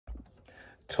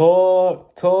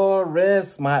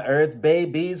Taurus, my earth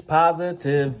babies,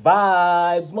 positive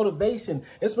vibes, motivation,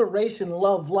 inspiration,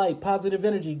 love, light, positive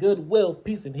energy, goodwill,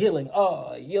 peace, and healing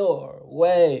all your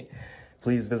way.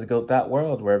 Please visit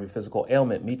GHOAT.WORLD, where every physical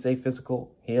ailment meets a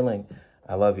physical healing.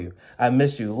 I love you. I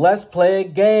miss you. Let's play a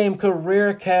game,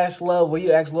 career, cash, love, where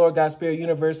you ask Lord, God, Spirit,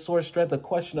 Universe, Source, Strength a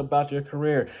question about your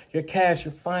career, your cash,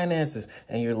 your finances,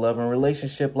 and your love and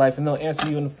relationship life. And they'll answer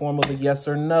you in the form of a yes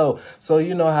or no. So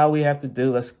you know how we have to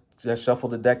do. Let's just shuffle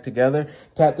the deck together.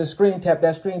 Tap the screen, tap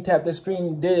that screen, tap the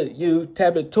screen. Did you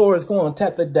tap it? Taurus, go on,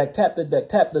 tap the deck, tap the deck,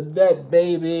 tap the deck,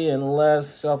 baby. And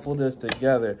let's shuffle this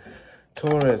together.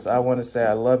 Taurus, I want to say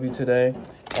I love you today.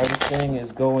 Everything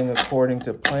is going according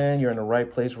to plan. You're in the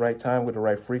right place, right time, with the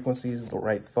right frequencies, the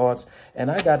right thoughts. And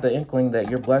I got the inkling that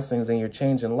your blessings and your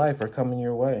change in life are coming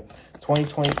your way.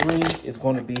 2023 is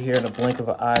going to be here in a blink of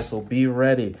an eye, so be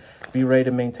ready. Be ready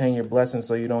to maintain your blessings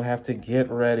so you don't have to get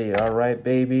ready. All right,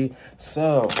 baby?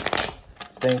 So,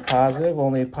 staying positive.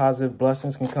 Only positive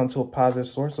blessings can come to a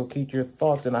positive source. So keep your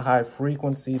thoughts in a high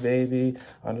frequency, baby.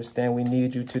 Understand we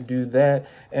need you to do that.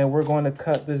 And we're going to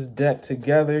cut this deck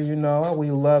together. You know, we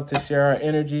love to share our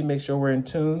energy. Make sure we're in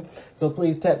tune. So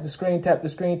please tap the screen, tap the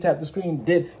screen, tap the screen.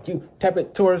 Did you tap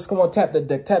it, Taurus? Come on, tap the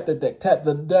deck, tap the deck, tap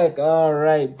the deck. All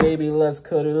right, baby, let's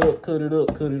cut it up, cut it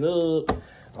up, cut it up.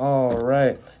 All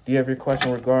right. Do you have your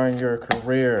question regarding your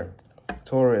career?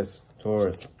 Taurus.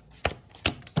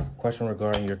 Question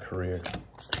regarding your career.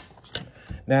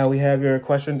 Now we have your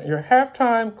question, your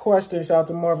halftime question. Shout out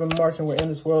to Marvin Martian. We're in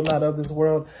this world, not of this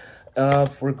world.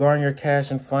 Regarding your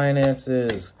cash and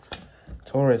finances.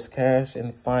 Taurus, cash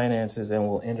and finances. And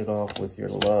we'll end it off with your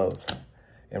love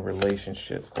and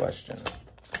relationship question.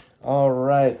 All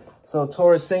right. So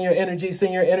Taurus, send your energy,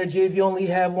 send your energy. If you only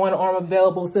have one arm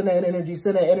available, send that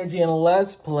energy, and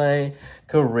let's play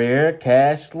career,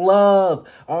 cash, love.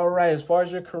 All right, as far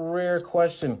as your career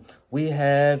question, we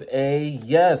have a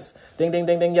yes. Ding, ding,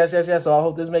 ding, ding, yes, yes, yes. So I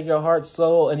hope this makes your heart,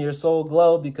 soul, and your soul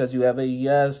glow because you have a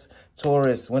yes,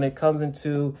 Taurus. When it comes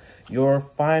into your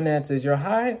finances, your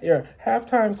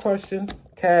halftime question,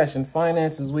 cash and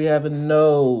finances, we have a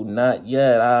no, not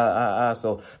yet.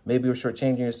 So maybe you're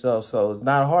shortchanging yourself. So it's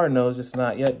not a hard no, it's just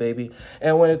not yet, baby.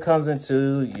 And when it comes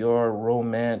into your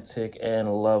romantic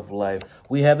and love life,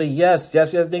 we have a yes,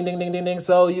 yes, yes, ding, ding, ding, ding, ding.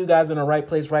 So you guys in the right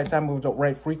place, right time, with the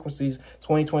right frequencies.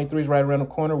 2023 is right around the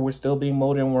corner. We're still being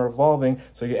molded and we're evolving.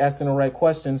 So you're asking the right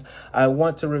questions. I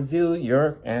want to review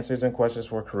your answers and questions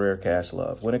for career, cash,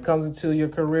 love. When it comes into your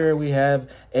career, we have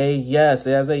a yes.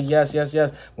 It has a yes, yes,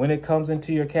 yes. When it comes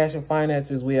into your cash and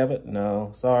finances, we have a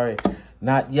no, sorry,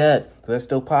 not yet. So that's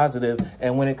still positive.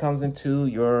 And when it comes into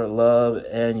your love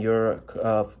and your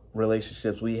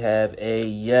relationships, we have a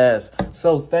yes.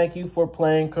 So thank you for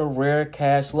playing career,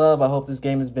 cash, love. I hope this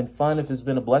game has been fun. If it's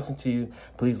been a blessing to you,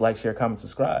 please like, share, comment,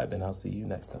 subscribe, and I'll see you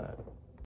next time.